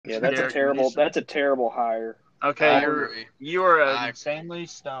Yeah, that's a Derek terrible. Mason. That's a terrible hire. Okay, agree. you are I- insanely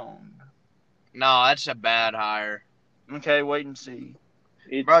stoned. No, that's a bad hire. Okay, wait and see.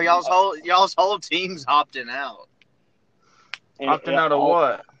 Bro, y'all's whole team's opting out. Opting out of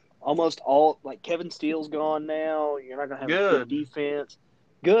what? Almost all, like Kevin Steele's gone now. You're not gonna have a Good. good defense.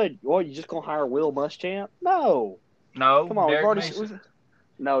 Good. Well, you just gonna hire Will Muschamp? No. No, Come on, Derek Mason.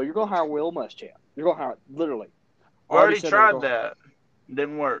 No, you're gonna hire Will Muschamp. You're gonna hire literally. We already said tried we're gonna- that.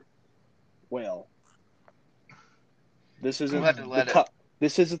 Didn't work. Well, this isn't We'll have to let it.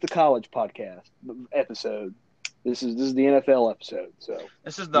 This isn't the college podcast episode. This is the NFL episode. So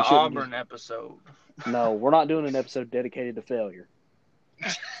This is the Auburn episode. no, we're not doing an episode dedicated to failure.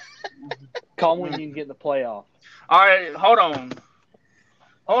 Call me when you can get in the playoff. All right, hold on.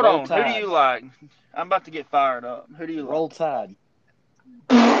 Roll Who Tide. do you like? I'm about to get fired up. Who do you like? Roll Tide.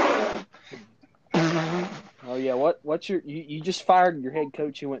 Oh yeah, what's your you just fired your head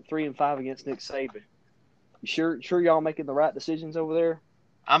coach who went 3-5 against Nick Saban. You sure y'all making the right decisions over there?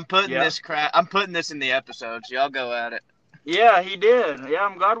 I'm putting this in the episode, so y'all go at it. Yeah, he did. Yeah,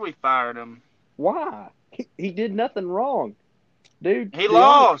 I'm glad we fired him. Why? He did nothing wrong. Dude, He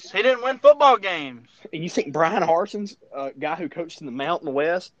lost. He didn't win football games. And you think Brian Harson's guy who coached in the Mountain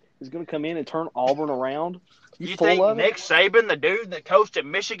West is going to come in and turn Auburn around? You full think of it? Nick Saban, the dude that coached at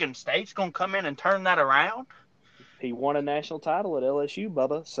Michigan State, is going to come in and turn that around? He won a national title at LSU,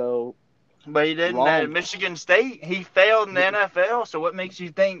 Bubba. So, But he didn't Wrong. at Michigan State. He failed in the NFL. So what makes you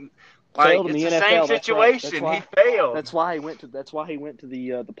think Failed in it's the the NFL, same that's right. situation? That's He failed. that's why he went to the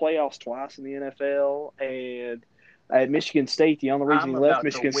playoffs twice in the NFL. And at Michigan State, the only reason I'm he left about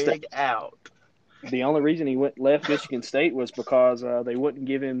Michigan to State, wig out. the only reason he left Michigan State was because they wouldn't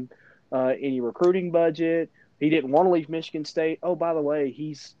give him any recruiting budget. He didn't want to leave Michigan State. Oh, by the way,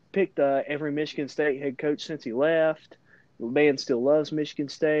 he's picked every Michigan State head coach since he left. The man still loves Michigan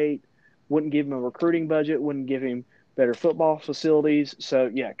State. Wouldn't give him a recruiting budget. Wouldn't give him better football facilities. So,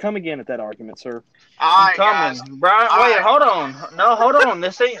 yeah, come again at that argument, sir. All I'm right, coming. guys. Brian, All wait, right. hold on. No, hold on.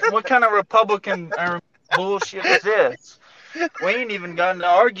 This ain't what kind of Republican bullshit is this? We ain't even gotten to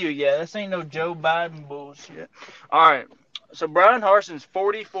argue yet. This ain't no Joe Biden bullshit. All right. So Brian Harson's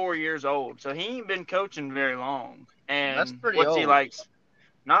 44 years old, so he ain't been coaching very long. And That's pretty what's he old. like?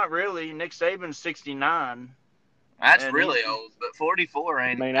 Not really. Nick Saban's 69. That's And really he- old, but 44 I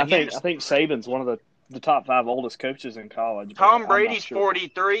ain't. mean, I think Saban's one of the top 5 oldest coaches in college. but Tom I'm not Brady's sure.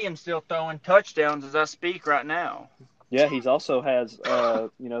 43 and still throwing touchdowns as I speak right now. Yeah, he's also has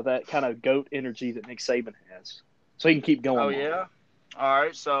that kind of GOAT energy that Nick Saban has. So he can keep going. Oh, on. yeah? All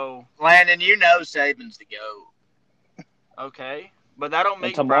right, so, Landon, you know Saban's the GOAT. okay. But that don't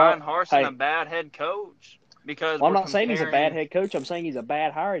make tomorrow- Brian Harsin hey. a bad head coach. Because Well, I'm we're not saying he's a comparing- bad head coach. I'm saying he's a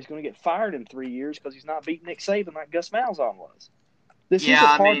bad hire. He's going to get fired in 3 years because he's not beating Nick Saban like Gus Malzahn was. This Yeah, isn't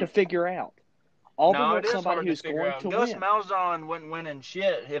I hard mean- to figure out. Auburn No, it wants is somebody hard who's to figure going out. to Gus win. Malzahn wouldn't win in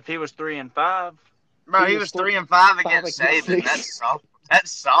shit if he was 3-5. Bro, He he was was 3-5 against against Saban. six.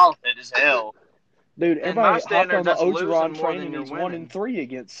 That's solid as hell. Dude, In my everybody hopped on standards, the that's losing Ogeron more train than and you're he's winning. 1-3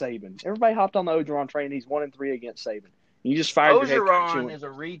 against Saban. Everybody hopped on the Ogeron train and he's 1-3 against Saban. You just fired your head coach. Ogeron is a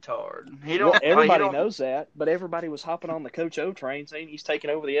retard. He don't. Well, everybody he don't- knows that, but everybody was hopping on the Coach O train saying he's taking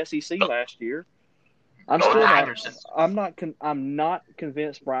over the SEC last year. I'm still not. I'm not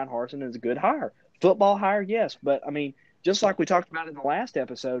convinced Brian Harsin is a good hire. Football hire, yes, but I mean, just like we talked about in the last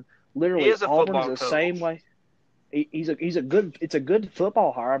episode, literally He is a Auburn's football the coach. same way. He's a good. It's a good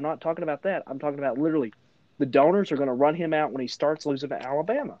football hire. I'm not talking about that. I'm talking about literally the donors are going to run him out when he starts losing to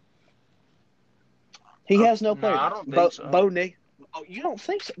Alabama. He has no No, players. I don't think so. Bo Nix. Oh, you don't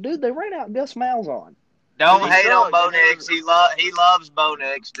think so, dude? They ran out Gus Malzahn. Don't He hate does, on Bo and then- Nix. He loves Bo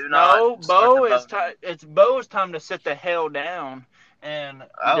Nix. Do not. No, start Bo the is time. It's Bo's time to sit the hell down and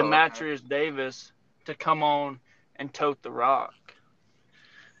Oh, Demetrius Davis to come on and tote the rock.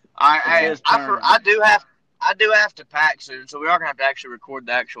 His turn. I do have to pack soon, so we are gonna have to actually record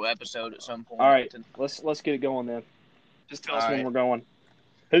the actual episode at some point. All right, let's get it going then. Just tell us All when right. we're going.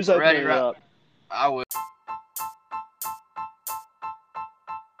 Who's Ready, opening it right? up? I will.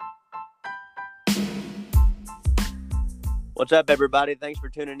 What's up, everybody? Thanks for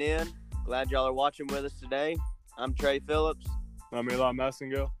tuning in. Glad y'all are watching with us today. I'm Trey Phillips, I'm Eli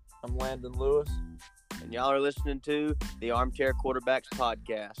Messingill. I'm Landon Lewis. and y'all are listening to the Armchair Quarterbacks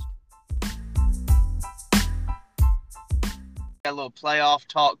Podcast. Got a little playoff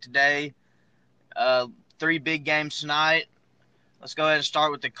talk today. 3 big games tonight. Let's go ahead and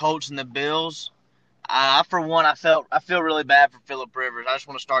start with the Colts and the Bills. For one, I feel really bad for Phillip Rivers. I just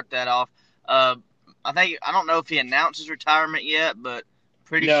want to start that off. I don't know if he announced his retirement yet, but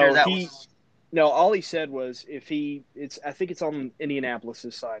pretty sure that was. No, all he said was I think it's on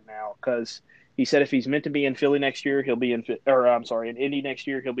Indianapolis' side now because he said if he's meant to be in Philly next year, he'll be in Indy next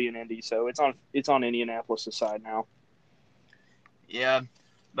year, he'll be in Indy. So it's on Indianapolis' side now. Yeah,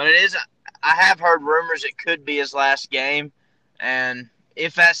 but it is. I have heard rumors it could be his last game, and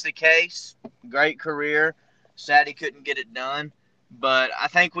if that's the case, great career. Sad he couldn't get it done, but I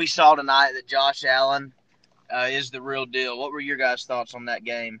think we saw tonight that Josh Allen is the real deal. What were your guys' thoughts on that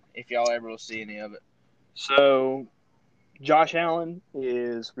game? If y'all ever will see any of it. So Josh Allen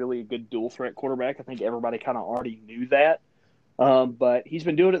is really a good dual threat quarterback. I think everybody kind of already knew that. But he's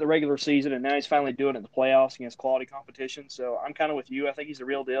been doing it the regular season, and now he's finally doing it in the playoffs against quality competition. So I'm kind of with you. I think he's the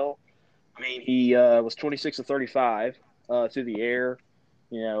real deal. I mean, he was 26 of 35 through the air.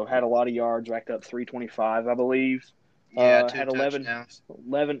 Had a lot of yards, racked up 325, I believe. Yeah, two Had touchdowns.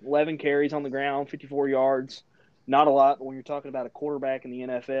 11 carries on the ground, 54 yards. Not a lot, but when you're talking about a quarterback in the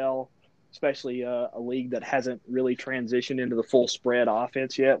NFL, especially a league that hasn't really transitioned into the full spread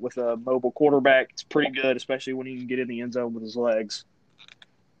offense yet with a mobile quarterback, it's pretty good, especially when he can get in the end zone with his legs.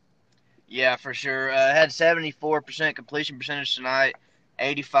 Yeah, for sure. Had 74% completion percentage tonight,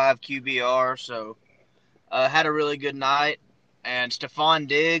 85 QBR, so had a really good night. And Stephon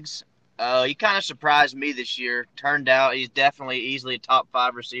Diggs, he kind of surprised me this year. Turned out he's definitely easily a top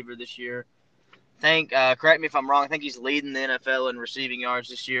 5 receiver this year. Correct me if I'm wrong, I think he's leading the NFL in receiving yards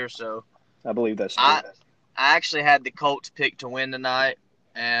this year. So I believe that's true. I actually had the Colts pick to win tonight,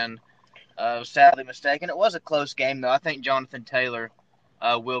 and was sadly mistaken. It was a close game, though. I think Jonathan Taylor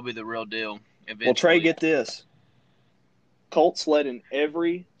will be the real deal eventually. Well, Trey, get this. Colts led in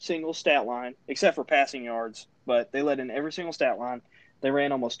every single stat line, except for passing yards, but they led in every single stat line. They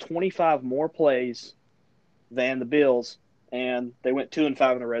ran almost 25 more plays than the Bills, and they went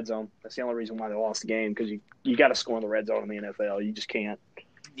 2-5 in the red zone. That's the only reason why they lost the game, because you got to score in the red zone in the NFL. You just can't.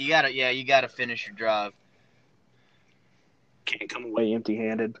 You gotta finish your drive. Can't come away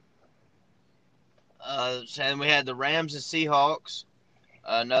empty-handed. And we had the Rams and Seahawks,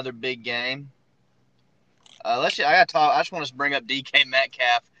 another big game. I just want to bring up DK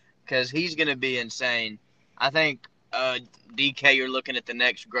Metcalf because he's going to be insane. I think DK, you're looking at the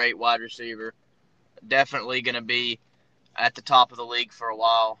next great wide receiver. Definitely going to be at the top of the league for a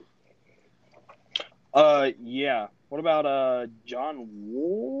while. Yeah. What about John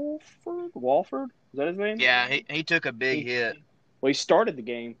Wolford? Walford? Is that his name? Yeah, he took a big hit. Well, he started the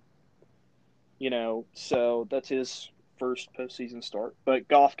game. So that's his first postseason start. But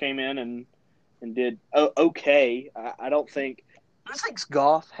Goff came in and did okay. I think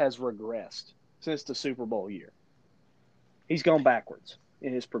Goff has regressed since the Super Bowl year. He's gone backwards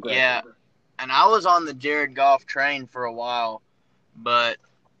in his progression. Yeah, and I was on the Jared Goff train for a while, but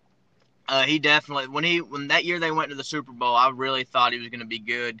he definitely when that year they went to the Super Bowl, I really thought he was going to be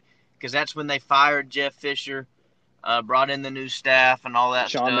good because that's when they fired Jeff Fisher, brought in the new staff and all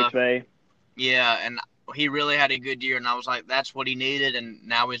that Sean stuff. McVay. Yeah, and he really had a good year, and I was like, that's what he needed, and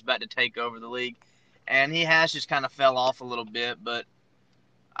now he's about to take over the league. And he has just kind of fell off a little bit, but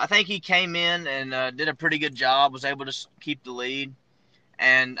I think he came in and did a pretty good job, was able to keep the lead.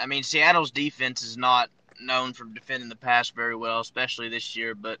 And, I mean, Seattle's defense is not known for defending the pass very well, especially this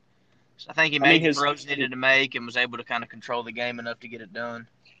year, but I think he made the throws he needed to make and was able to kind of control the game enough to get it done.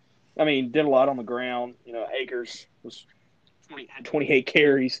 I mean, did a lot on the ground. Akers had 28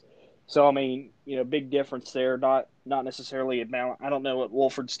 carries. So, I mean, big difference there. Not necessarily a balance. I don't know what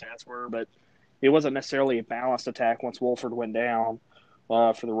Wolford's stats were, but it wasn't necessarily a balanced attack once Wolford went down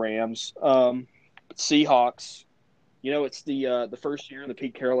for the Rams. Seahawks, it's the first year in the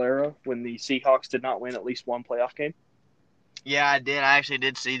Pete Carroll era when the Seahawks did not win at least one playoff game. Yeah, I did. I actually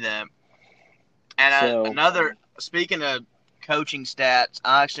did see that. And speaking of coaching stats,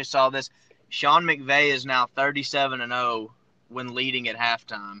 I actually saw this. Sean McVay is now 37-0 when leading at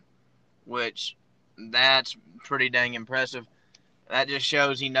halftime, which that's pretty dang impressive. That just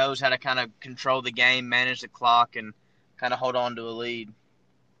shows he knows how to kind of control the game, manage the clock, and kind of hold on to a lead.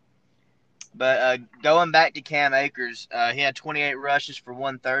 But going back to Cam Akers, he had 28 rushes for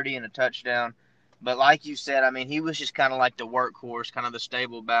 130 and a touchdown. But like you said, I mean, he was just kind of like the workhorse, kind of the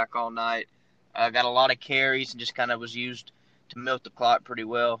stable back all night. Got a lot of carries and just kind of was used to milk the clock pretty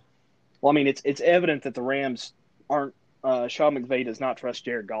well. Well, I mean, it's evident that the Rams aren't Sean McVay does not trust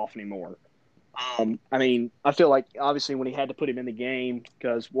Jared Goff anymore. I mean, I feel like obviously when he had to put him in the game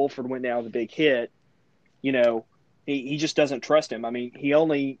because Wolford went down with a big hit, he just doesn't trust him. I mean,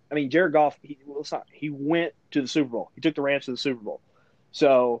 Jared Goff, he went to the Super Bowl. He took the Rams to the Super Bowl.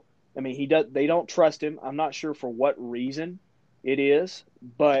 So, I mean, they don't trust him. I'm not sure for what reason it is,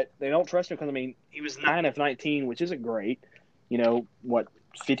 but they don't trust him because, I mean, he was 9 of 19, which isn't great.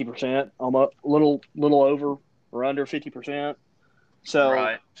 50%, almost little over or under 50%. So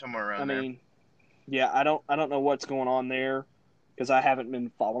Right, somewhere around I there. mean, yeah, I don't know what's going on there because I haven't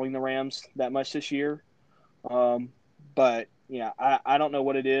been following the Rams that much this year. But yeah, I don't know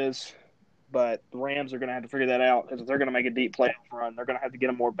what it is, but the Rams are going to have to figure that out because if they're going to make a deep playoff run, they're going to have to get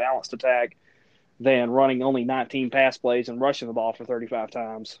a more balanced attack than running only 19 pass plays and rushing the ball for 35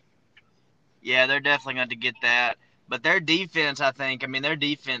 times. Yeah, they're definitely going to get that. But their defense, their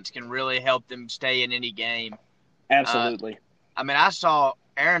defense can really help them stay in any game. Absolutely. I saw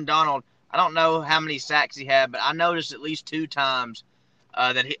Aaron Donald. I don't know how many sacks he had, but I noticed at least 2 times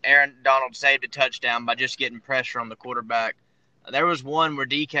that Aaron Donald saved a touchdown by just getting pressure on the quarterback. There was one where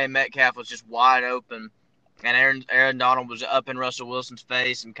DK Metcalf was just wide open, and Aaron Donald was up in Russell Wilson's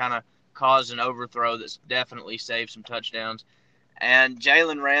face and kind of caused an overthrow that's definitely saved some touchdowns. And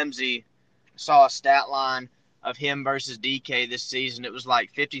Jalen Ramsey, saw a stat line of him versus DK this season. It was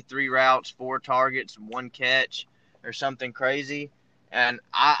like 53 routes, 4 targets, and 1 catch or something crazy. And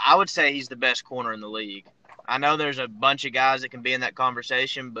I would say he's the best corner in the league. I know there's a bunch of guys that can be in that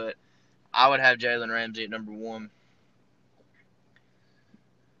conversation, but I would have Jalen Ramsey at number 1.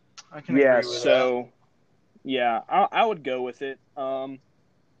 I can agree with that. Yeah, I would go with it.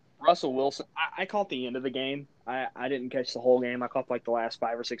 Russell Wilson, I caught the end of the game. I didn't catch the whole game. I caught like the last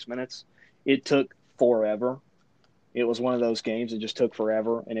 5 or 6 minutes. It took forever. It was one of those games that just took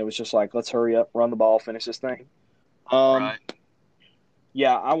forever, and it was just like, let's hurry up, run the ball, finish this thing. Right.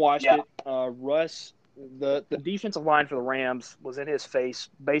 Yeah, I watched it. Russ, the defensive line for the Rams was in his face.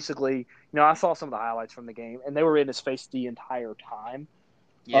 Basically, I saw some of the highlights from the game, and they were in his face the entire time.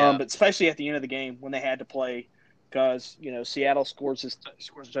 Yeah. But especially at the end of the game when they had to play, because Seattle scores a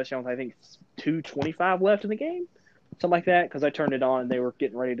touchdown with I think 2:25 left in the game, something like that. Because I turned it on and they were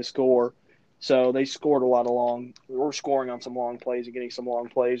getting ready to score, so they scored a lot of we were scoring on some long plays and getting some long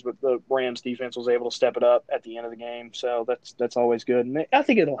plays, but the Rams defense was able to step it up at the end of the game, so that's always good, and I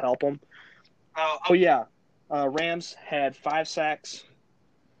think it'll help them. Rams had 5 sacks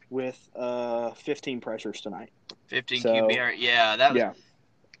with 15 pressures tonight. 15 So, QB. Yeah, that was. Yeah.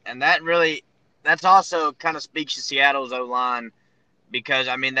 And that's also kind of speaks to Seattle's O-line because,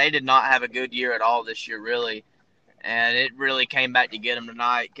 they did not have a good year at all this year, really. And it really came back to get them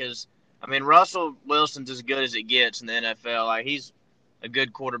tonight because, Russell Wilson's as good as it gets in the NFL. Like, he's a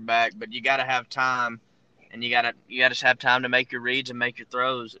good quarterback, but you got to have time, and you got to have time to make your reads and make your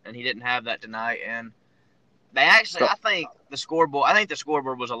throws, and he didn't have that tonight. And they actually, I think the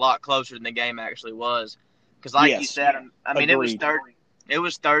scoreboard was a lot closer than the game actually was because, like you said, it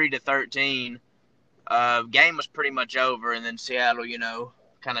was 30-13. Game was pretty much over, and then Seattle,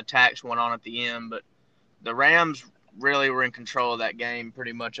 kind of taxed one on at the end. But the Rams really were in control of that game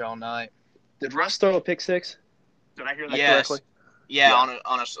pretty much all night. Did Russ throw a pick six? Did I hear that correctly? Yeah,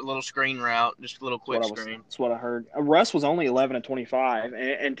 on a little screen route, just a little quick screen. That's what I heard. Russ was only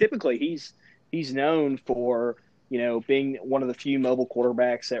 11-25, and typically he's known for being one of the few mobile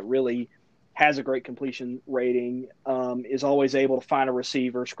quarterbacks that really has a great completion rating, is always able to find a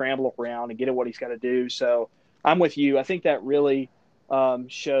receiver, scramble around, and get at what he's got to do. So I'm with you. I think that really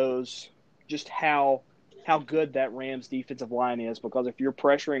shows just how good that Rams defensive line is, because if you're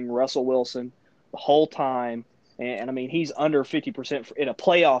pressuring Russell Wilson the whole time, and he's under 50% in a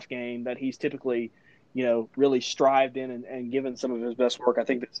playoff game that he's typically, really strived in and given some of his best work, I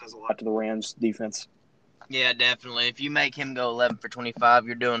think that says a lot to the Rams defense. Yeah, definitely. If you make him go 11 for 25,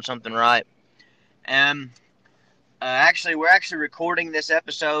 you're doing something right. Actually, we're recording this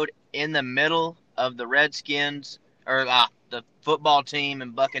episode in the middle of the Redskins or the football team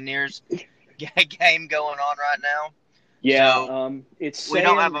and Buccaneers game going on right now. Yeah, so, it's saying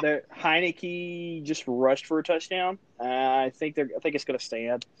that Heineke just rushed for a touchdown. I think it's going to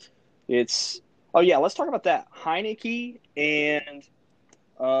stand. Let's talk about that. Heineke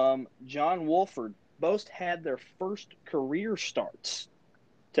and John Wolford both had their first career starts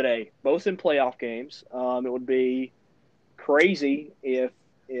today, both in playoff games. It would be crazy if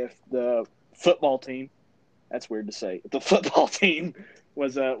the football team, that's weird to say, if the football team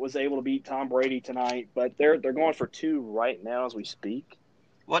was able to beat Tom Brady tonight, but they're going for 2 right now as we speak.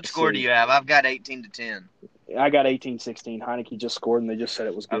 What score do you have? I've got 18-10. I got 18-16. Heineke just scored, and they just said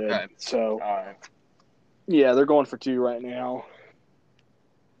it was good. Okay. So, all right. Yeah, they're going for 2 right now.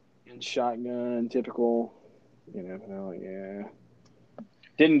 In shotgun, typical. Yeah.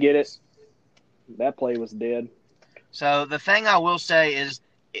 Didn't get it. That play was dead. So the thing I will say is,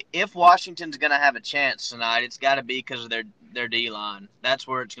 if Washington's going to have a chance tonight, it's got to be because of their D-line. That's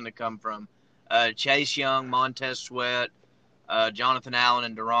where it's going to come from. Chase Young, Montez Sweat, Jonathan Allen,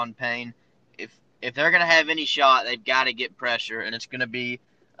 and Daron Payne. if they're going to have any shot, they've got to get pressure, and it's going to be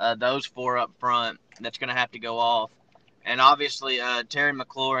those four up front that's going to have to go off. And obviously, Terry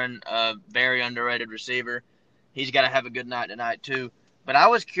McLaurin, very underrated receiver, he's got to have a good night tonight too. But I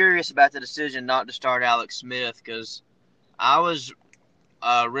was curious about the decision not to start Alex Smith because I was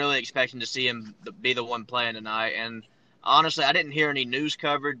really expecting to see him be the one playing tonight. And honestly, I didn't hear any news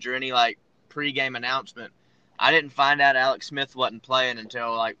coverage or any pregame announcement. I didn't find out Alex Smith wasn't playing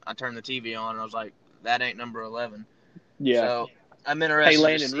until I turned the TV on and I was like, that ain't number 11. Yeah. So I'm interested. Hey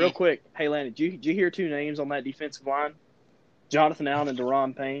Landon, to see. real quick. Hey Landon, did you hear two names on that defensive line? Jonathan Allen and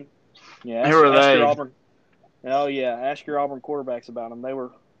Deron Payne. Yeah, Who are ask they? your Auburn. Oh yeah, ask your Auburn quarterbacks about them. They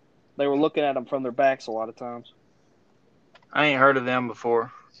were looking at them from their backs a lot of times. I ain't heard of them before.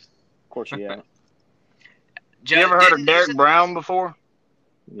 Of course you haven't. You ever heard of Derek Brown before?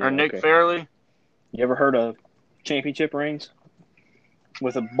 Yeah, or Nick okay. Fairley? You ever heard of championship rings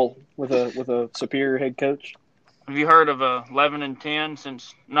with a superior head coach? Have you heard of 11 and 10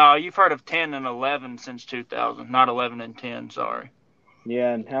 since? No, you've heard of 10 and 11 since 2000, not 11 and 10. Sorry.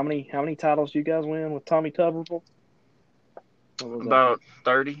 Yeah, and how many titles do you guys win with Tommy Tuberville? About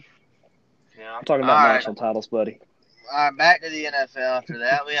 30. Yeah. I'm talking about All national titles, buddy. All right, back to the NFL. After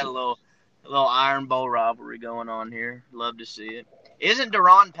that, we had a little Iron Bowl rivalry going on here. Love to see it. Isn't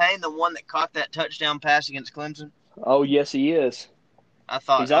Deron Payne the one that caught that touchdown pass against Clemson? Oh yes, he is. I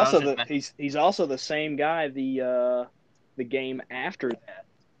thought He's also he's also the same guy the game after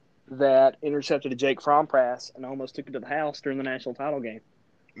that intercepted a Jake Fromm pass and almost took it to the house during the national title game.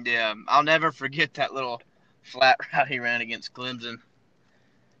 Yeah, I'll never forget that little flat route he ran against Clemson.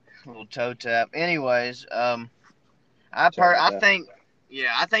 Little toe tap. Anyways, I think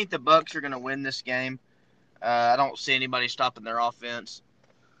the Bucs are going to win this game. I don't see anybody stopping their offense,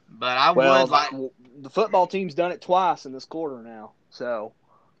 but the football team's done it twice in this quarter now. So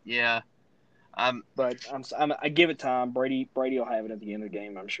yeah, but I give it time. Brady will have it at the end of the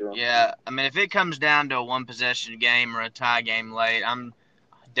game, I'm sure. Yeah, I mean, if it comes down to a one possession game or a tie game late, I'm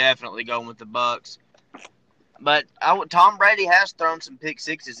definitely going with the Bucs. But Tom Brady has thrown some pick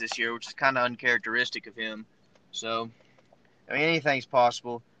sixes this year, which is kind of uncharacteristic of him. So, I mean, anything's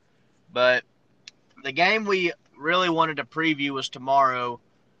possible. But the game we really wanted to preview was tomorrow,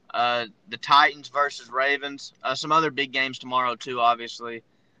 the Titans versus Ravens. Some other big games tomorrow too, obviously.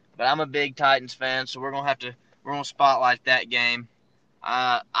 But I'm a big Titans fan, so we're gonna spotlight that game.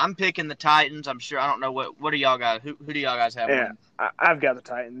 I'm picking the Titans. I'm sure. I don't know what do y'all guys. Who do y'all guys have? Yeah, I've got the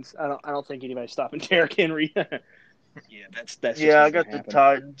Titans. I don't think anybody's stopping Derrick Henry. Yeah, that's. Yeah, I got the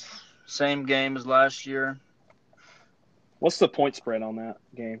Titans. Same game as last year. What's the point spread on that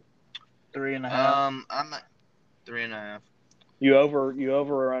game? 3.5. I'm at 3.5. You over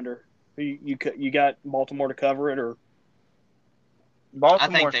or under? You got Baltimore to cover it or?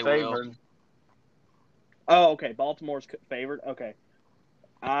 Baltimore's they favored. will. Oh, okay. Baltimore's favored. Okay.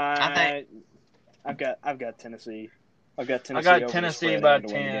 I think I've got Tennessee. I got Tennessee by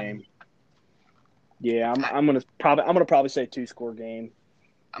 10. Yeah, I'm gonna probably say 2-score game.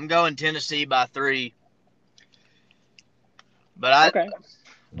 I'm going Tennessee by 3. But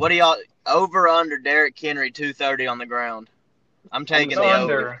what do y'all over under Derrick Henry 230 on the ground? I'm taking the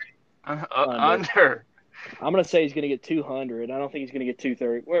over. Under. I'm gonna say he's gonna get 200. I don't think he's gonna get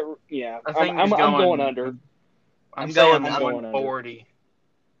 230. Yeah, I'm going under. I'm going 140.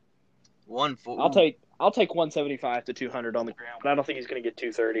 140. I'll take 175 to 200 on the ground, but I don't think he's gonna get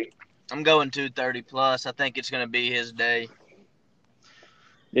 230. I'm going 230 plus. I think it's gonna be his day.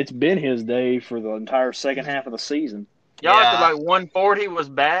 It's been his day for the entire second half of the season. Y'all acted like 140 was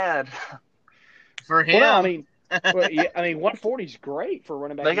bad. For him. Well, I mean 140 is great for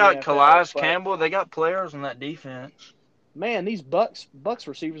running back. They got Calais Campbell. They got players on that defense. Man, these Bucks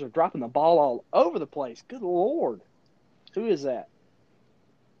receivers are dropping the ball all over the place. Good Lord. Who is that?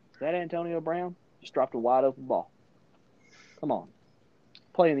 Is that Antonio Brown? Just dropped a wide open ball. Come on.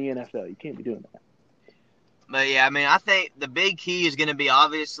 Play in the NFL. You can't be doing that. But yeah, I mean, I think the big key is going to be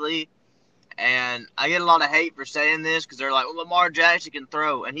obviously, and I get a lot of hate for saying this because they're like, well, Lamar Jackson can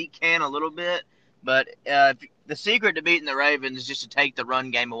throw, and he can a little bit. But the secret to beating the Ravens is just to take the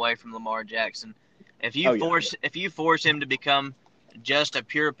run game away from Lamar Jackson. If you force him to become just a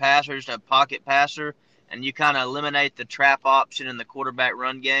pure passer, just a pocket passer, and you kind of eliminate the trap option in the quarterback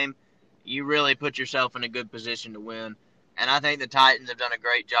run game, you really put yourself in a good position to win. And I think the Titans have done a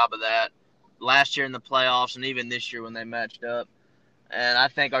great job of that last year in the playoffs and even this year when they matched up. And I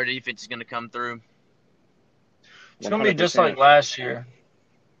think our defense is going to come through. It's going to be just like last year.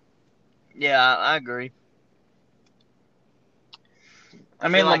 Yeah, I agree. I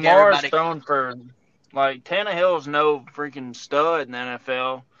mean, Lamar's thrown for, Tannehill's no freaking stud in the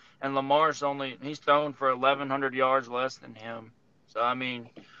NFL. and Lamar's he's thrown for 1,100 yards less than him. So I mean,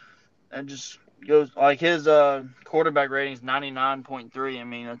 that just goes like his quarterback rating is 99.3. I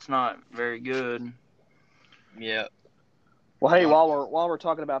mean, that's not very good. Yeah. Well, hey, while we're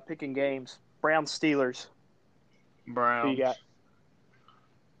talking about picking games, Browns Steelers. Browns. Who you got?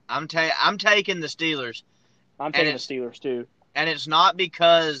 I'm taking the Steelers. I'm taking the Steelers too. And it's not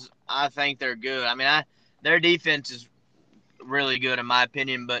because I think they're good. I mean, their defense is really good in my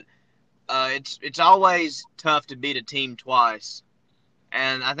opinion, but it's always tough to beat a team twice.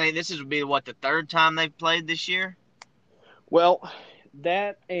 And I think this would be the third time they've played this year. Well,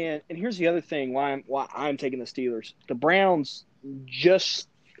 that and here's the other thing why I'm taking the Steelers. The Browns just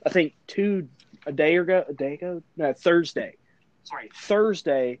I think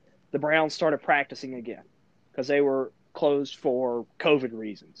Thursday the Browns started practicing again because they were closed for COVID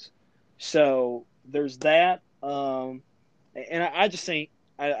reasons. So there's that. And I just think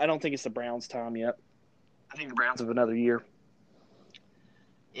I don't think it's the Browns' time yet. I think the Browns have another year.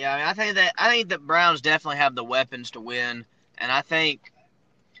 Yeah, I mean, I think that Browns definitely have the weapons to win, and I think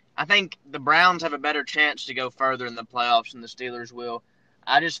the Browns have a better chance to go further in the playoffs than the Steelers will.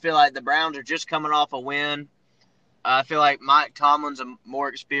 I just feel like the Browns are just coming off a win. I feel like Mike Tomlin's a more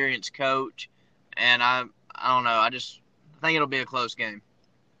experienced coach, and I don't know. I think it'll be a close game.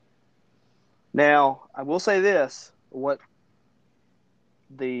 Now, I will say this: what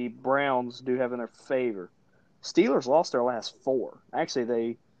the Browns do have in their favor. Steelers lost their last 4.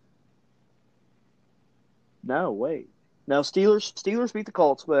 Actually, Steelers beat the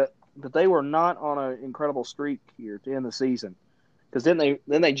Colts, but they were not on an incredible streak here to end the season. Because then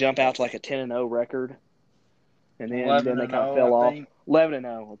they jump out to like a 10-0 record, and then they kind of fell off.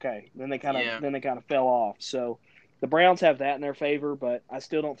 11-0, okay. Then they kind of fell off. So the Browns have that in their favor, but I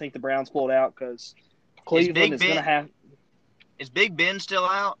still don't think the Browns pulled out because Cleveland is going to have. Is Big Ben still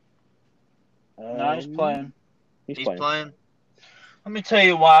out? No, he's playing. He's playing. Let me tell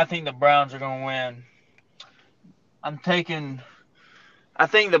you why I think the Browns are going to win. I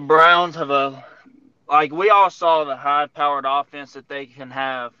think the Browns have we all saw the high-powered offense that they can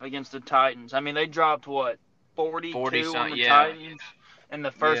have against the Titans. I mean, they dropped, 42 on the Titans in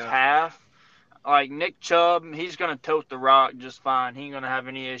the first half. Like, Nick Chubb, he's going to tote the rock just fine. He ain't going to have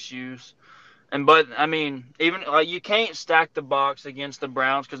any issues. But I mean, even you can't stack the box against the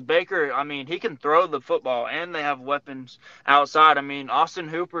Browns because Baker, I mean, he can throw the football and they have weapons outside. I mean, Austin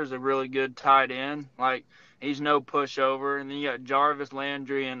Hooper is a really good tight end. Like, he's no pushover. And then you got Jarvis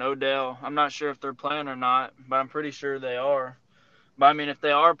Landry and Odell. I'm not sure if they're playing or not, but I'm pretty sure they are. But I mean, if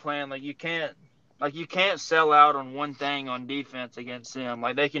they are playing, you can't sell out on one thing on defense against them.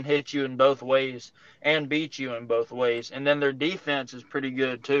 Like, they can hit you in both ways and beat you in both ways. And then their defense is pretty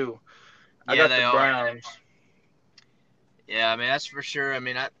good too. I got the Browns. Yeah, I mean, that's for sure. I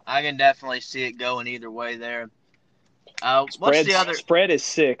mean, I can definitely see it going either way there. What's the other? Spread is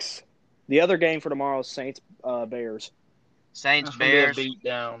 6. The other game for tomorrow is Saints-Bears. Saints-Bears. Beat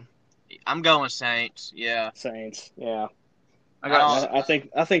down. I'm going Saints, yeah. Saints, yeah. I think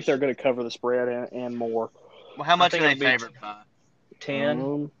they're going to cover the spread and more. Well, how much are they favored by?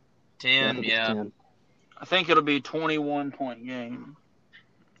 10. 10, yeah. 10. I think it'll be a 21-point game.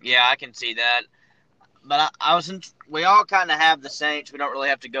 Yeah, I can see that. But we all kind of have the Saints. We don't really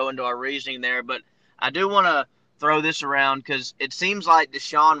have to go into our reasoning there. But I do want to throw this around because it seems like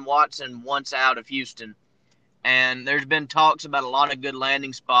Deshaun Watson wants out of Houston. And there's been talks about a lot of good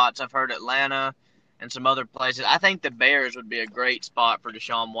landing spots. I've heard Atlanta and some other places. I think the Bears would be a great spot for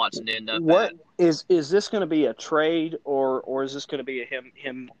Deshaun Watson to end up at. Is this going to be a trade or is this going to be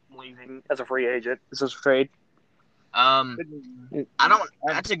him leaving as a free agent? Is this a trade?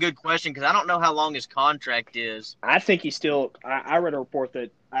 That's a good question because I don't know how long his contract is. I think he's still. I read a report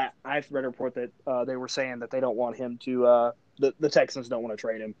that they were saying that they don't want him to. The Texans don't want to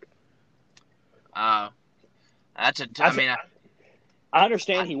trade him. I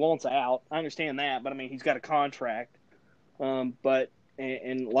understand he wants out. I understand that, but I mean he's got a contract. But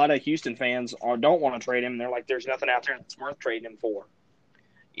a lot of Houston fans don't want to trade him. They're like, there's nothing out there that's worth trading him for.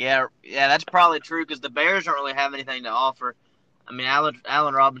 Yeah, that's probably true because the Bears don't really have anything to offer. I mean,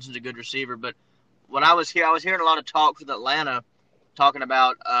 Allen Robinson's a good receiver, but when I was hearing a lot of talk with Atlanta talking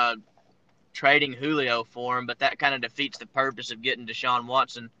about trading Julio for him, but that kind of defeats the purpose of getting Deshaun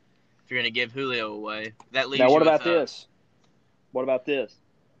Watson if you're going to give Julio away. That leaves now, what about this? What about this?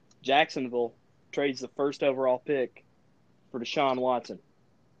 Jacksonville trades the first overall pick for Deshaun Watson.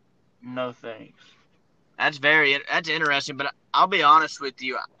 No thanks. That's interesting, but I'll be honest with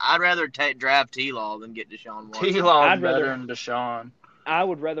you. I'd rather draft T-Law than get Deshaun Watson. T-Law better than Deshaun. I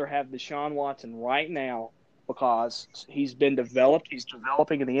would rather have Deshaun Watson right now because he's been developed. He's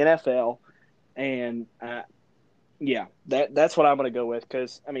developing in the NFL, and that's what I'm going to go with.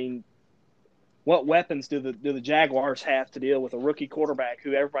 Because I mean, what weapons do the Jaguars have to deal with a rookie quarterback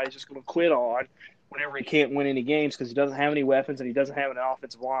who everybody's just going to quit on whenever he can't win any games because he doesn't have any weapons and he doesn't have an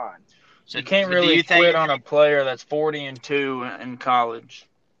offensive line? So you can't really quit on a player that's 40-2 in college.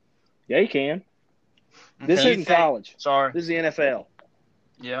 Yeah, you can. This isn't college. Sorry, this is the NFL.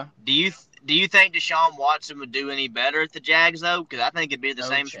 Yeah. Do you think Deshaun Watson would do any better at the Jags though? Because I think it'd be the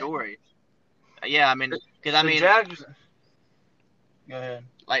same story. Yeah, I mean, Jags. Go ahead.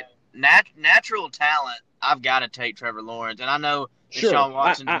 Like natural talent, I've got to take Trevor Lawrence, and I know Deshaun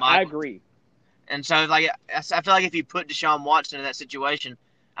Watson. I agree. And so, like, I feel like if you put Deshaun Watson in that situation,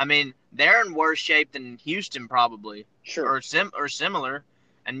 I mean, they're in worse shape than Houston probably, or similar.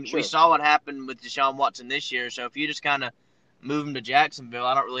 And we saw what happened with Deshaun Watson this year. So if you just kind of move him to Jacksonville,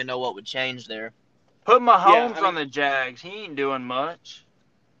 I don't really know what would change there. Put Mahomes on the Jags. He ain't doing much.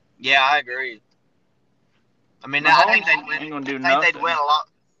 Yeah, I agree. I mean, I think they'd win. They'd win a lot.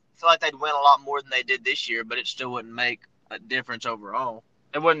 I feel like they'd win a lot more than they did this year, but it still wouldn't make a difference overall.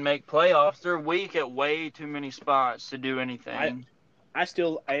 It wouldn't make playoffs. They're weak at way too many spots to do anything.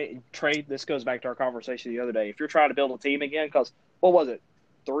 Trade. This goes back to our conversation the other day. If you're trying to build a team again, because what was it?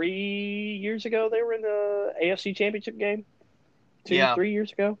 3 years ago they were in the AFC Championship game. 3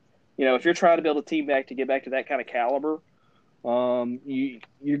 years ago. You know, if you're trying to build a team back to get back to that kind of caliber,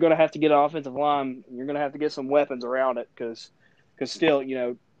 you're going to have to get an offensive line. You're going to have to get some weapons around it because still, you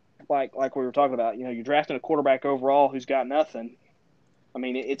know, like we were talking about, you know, you're drafting a quarterback overall who's got nothing. I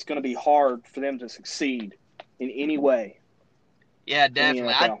mean, it's going to be hard for them to succeed in any way. Yeah,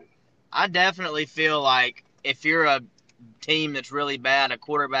 definitely. I definitely feel like if you're a team that's really bad, a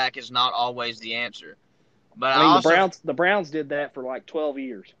quarterback is not always the answer. But I mean, the Browns did that for like 12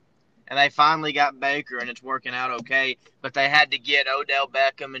 years. And they finally got Baker, and it's working out okay. But they had to get Odell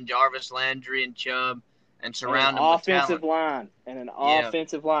Beckham and Jarvis Landry and Chubb and surround them with talent.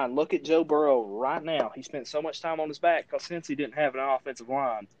 Offensive line. Look at Joe Burrow right now. He spent so much time on his back because since he didn't have an offensive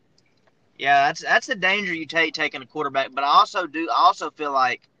line. Yeah, that's the danger you take taking a quarterback. But I also feel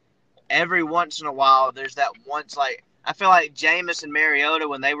like every once in a while there's that once like I feel like Jameis and Mariota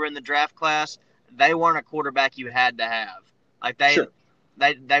when they were in the draft class, they weren't a quarterback you had to have. Like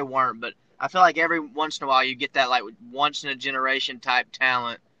they weren't, but I feel like every once in a while you get that like once in a generation type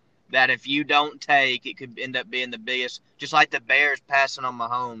talent that if you don't take, it could end up being the biggest. Just like the Bears passing on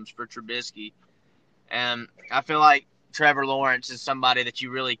Mahomes for Trubisky, and I feel like Trevor Lawrence is somebody that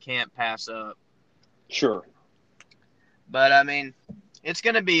you really can't pass up. Sure, but I mean, it's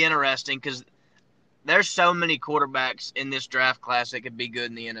going to be interesting because there's so many quarterbacks in this draft class that could be good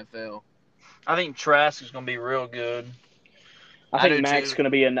in the NFL. I think Trask is going to be real good. I think Mac is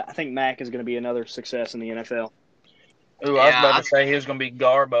going to be another success in the NFL. Ooh, I was about to say he was going to be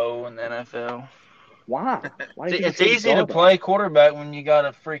Garbo in the NFL. Why? It's easy to play quarterback when you got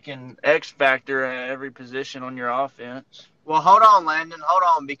a freaking X factor at every position on your offense. Well, hold on, Landon. Hold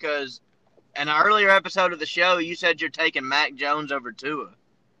on, because in an earlier episode of the show, you said you're taking Mac Jones over Tua.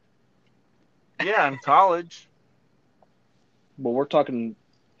 Yeah, in college. Well, we're talking.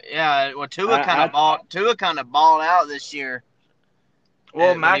 Yeah, well, Tua kind of balled out this year.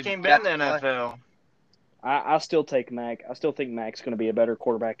 Well, Mac ain't been in the NFL. I still take Mac. I still think Mac's going to be a better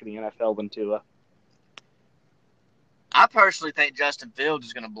quarterback in the NFL than Tua. I personally think Justin Fields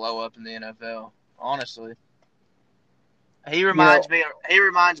is going to blow up in the NFL. Honestly, he reminds me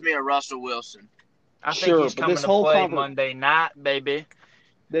of Russell Wilson. I think he's coming to play Monday night, baby.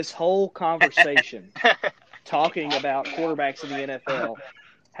 This whole conversation talking about quarterbacks in the NFL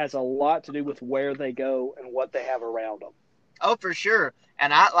has a lot to do with where they go and what they have around them. Oh, for sure.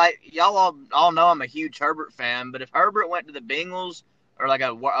 And y'all all know I'm a huge Herbert fan, but if Herbert went to the Bengals or like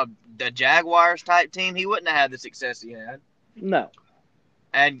the Jaguars type team, he wouldn't have had the success he had. No.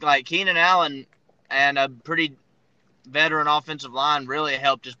 And like Keenan Allen and a pretty veteran offensive line really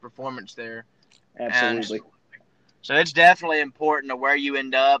helped his performance there. Absolutely. And so it's definitely important to where you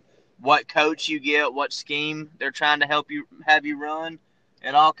end up, what coach you get, what scheme they're trying to have you run.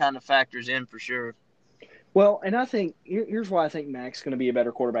 It all kind of factors in for sure. Well, and I think here's why I think Mac's going to be a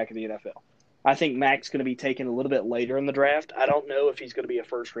better quarterback in the NFL. I think Mac's going to be taken a little bit later in the draft. I don't know if he's going to be a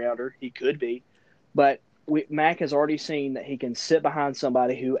first rounder. He could be. But Mac has already seen that he can sit behind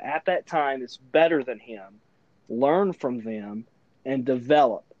somebody who at that time is better than him, learn from them, and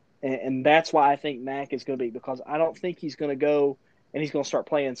develop. And that's why I think Mac is going to be, because I don't think he's going to go and he's going to start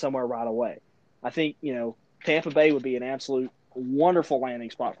playing somewhere right away. I think, Tampa Bay would be an absolute wonderful landing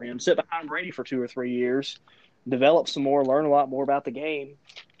spot for him. Sit behind Brady for 2 or 3 years, develop some more, learn a lot more about the game,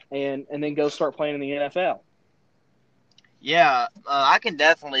 and then go start playing in the NFL. Yeah, I can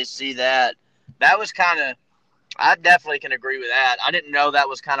definitely see that. That was I definitely can agree with that. I didn't know that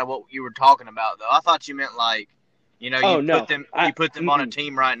was kind of what you were talking about, though. I thought you meant like, Oh you no, you put them on a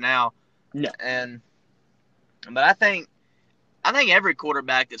team right now, no. but I think every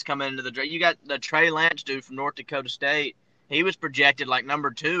quarterback that's coming into the draft, you got the Trey Lance dude from North Dakota State. He was projected like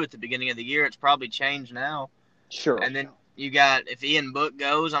number 2 at the beginning of the year. It's probably changed now. Sure. And then you got if Ian Book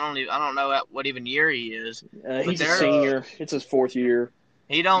goes, I don't know what even year he is. But He's a senior. It's his 4th year.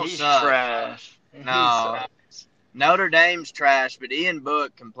 He don't He's suck. trash. No. Notre Dame's trash, but Ian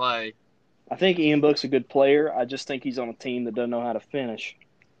Book can play. I think Ian Book's a good player. I just think he's on a team that doesn't know how to finish.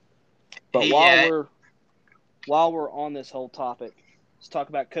 But while we're on this whole topic, let's talk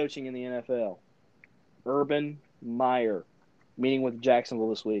about coaching in the NFL. Urban Meyer meeting with Jacksonville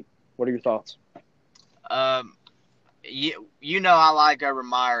this week. What are your thoughts? I like Urban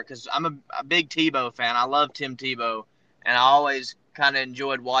Meyer because I'm a big Tebow fan. I love Tim Tebow, and I always kind of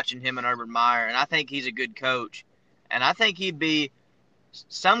enjoyed watching him and Urban Meyer. And I think he's a good coach. And I think he'd be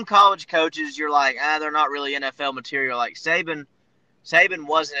some college coaches. You're like, they're not really NFL material. Like Saban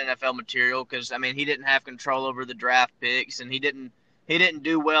wasn't NFL material because he didn't have control over the draft picks, and he didn't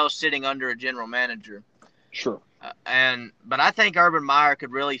do well sitting under a general manager. Sure. But I think Urban Meyer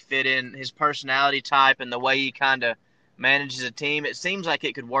could really fit in his personality type and the way he kind of manages a team. It seems like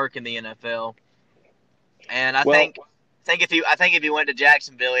it could work in the NFL. And I think if he went to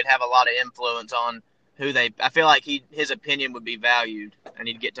Jacksonville, he'd have a lot of influence on I feel like his opinion would be valued, and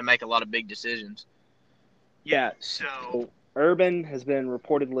he'd get to make a lot of big decisions. Yeah, so Urban has been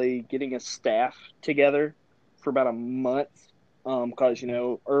reportedly getting a staff together for about a month because,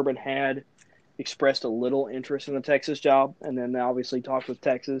 Urban had expressed a little interest in the Texas job and then obviously talked with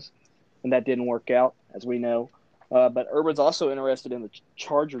Texas, and that didn't work out, as we know. But Urban's also interested in the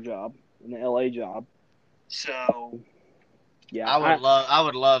Charger job, in the LA job. So, yeah. I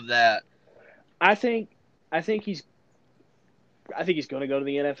would love that. I think he's going to go to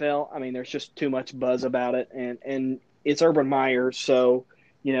the NFL. There's just too much buzz about it, and it's Urban Meyer, so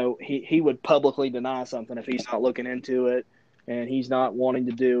he would publicly deny something if he's not looking into it and he's not wanting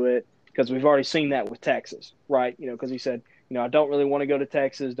to do it, because we've already seen that with Texas, right? Because he said, I don't really want to go to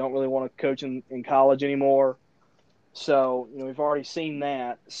Texas, don't really want to coach in college anymore. So we've already seen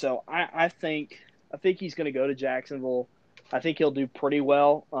that. So I think he's going to go to Jacksonville. I think he'll do pretty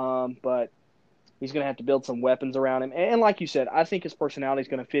well, but he's going to have to build some weapons around him. And like you said, I think his personality is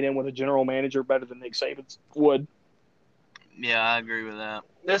going to fit in with a general manager better than Nick Saban would. Yeah, I agree with that.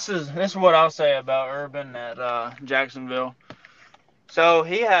 This is what I'll say about Urban at Jacksonville. So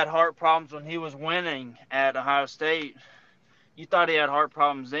he had heart problems when he was winning at Ohio State. You thought he had heart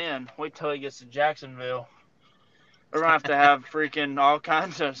problems then. Wait till he gets to Jacksonville. We're going to have freaking all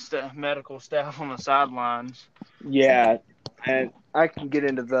kinds of medical staff on the sidelines. Yeah, and I can get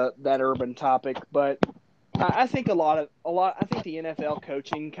into that Urban topic, but I think I think the NFL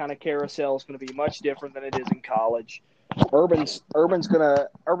coaching kind of carousel is going to be much different than it is in college. Urban's gonna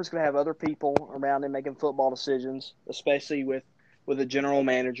have other people around him making football decisions, especially with a general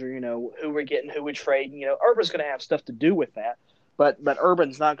manager. Who we're getting, who we're trading. Urban's gonna have stuff to do with that, but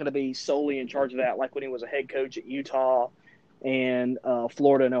Urban's not going to be solely in charge of that, like when he was a head coach at Utah and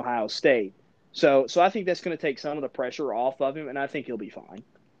Florida and Ohio State. So I think that's going to take some of the pressure off of him, and I think he'll be fine.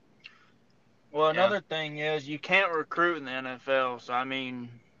 Well, another thing is you can't recruit in the NFL. So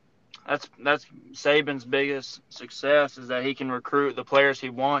that's Saban's biggest success, is that he can recruit the players he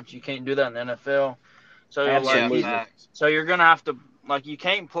wants. You can't do that in the NFL. So Absolutely. So you're gonna have to you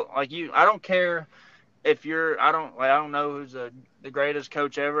can't I don't care if I don't know who's the greatest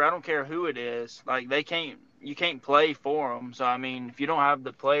coach ever. I don't care who it is. You can't play for them. So if you don't have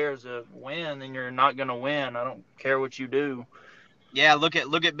the players to win, then you're not gonna win. I don't care what you do. Yeah, look at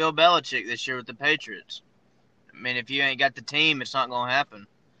Bill Belichick this year with the Patriots. If you ain't got the team, it's not gonna happen.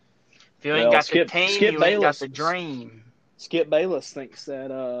 If you ain't got the team, you ain't got the dream. Skip Bayless thinks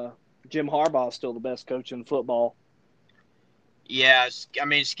that Jim Harbaugh is still the best coach in football. Yeah,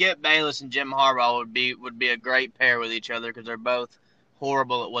 Skip Bayless and Jim Harbaugh would be a great pair with each other because they're both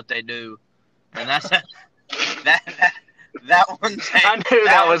horrible at what they do, and that's that one's. I knew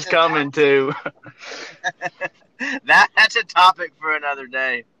that was coming too. That's a topic for another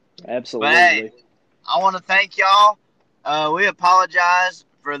day. Absolutely. But hey, I want to thank y'all. We apologize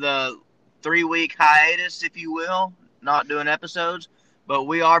for the 3-week hiatus, if you will, not doing episodes, but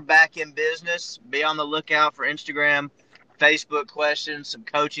we are back in business. Be on the lookout for Instagram, Facebook questions, some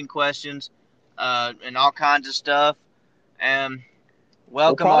coaching questions, and all kinds of stuff. And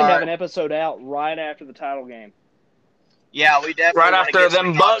welcome. We'll probably have an episode out right after the title game. Yeah, we definitely right after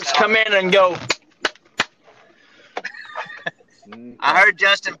them Bucks come in and go. I heard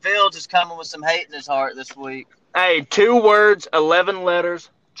Justin Fields is coming with some hate in his heart this week. Hey, 2 words, 11 letters.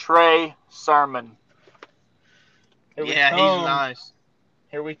 Trey Sermon. Here we Yeah, come. he's nice.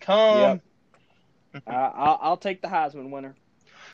 Here we come. Yep. I'll take the Heisman winner.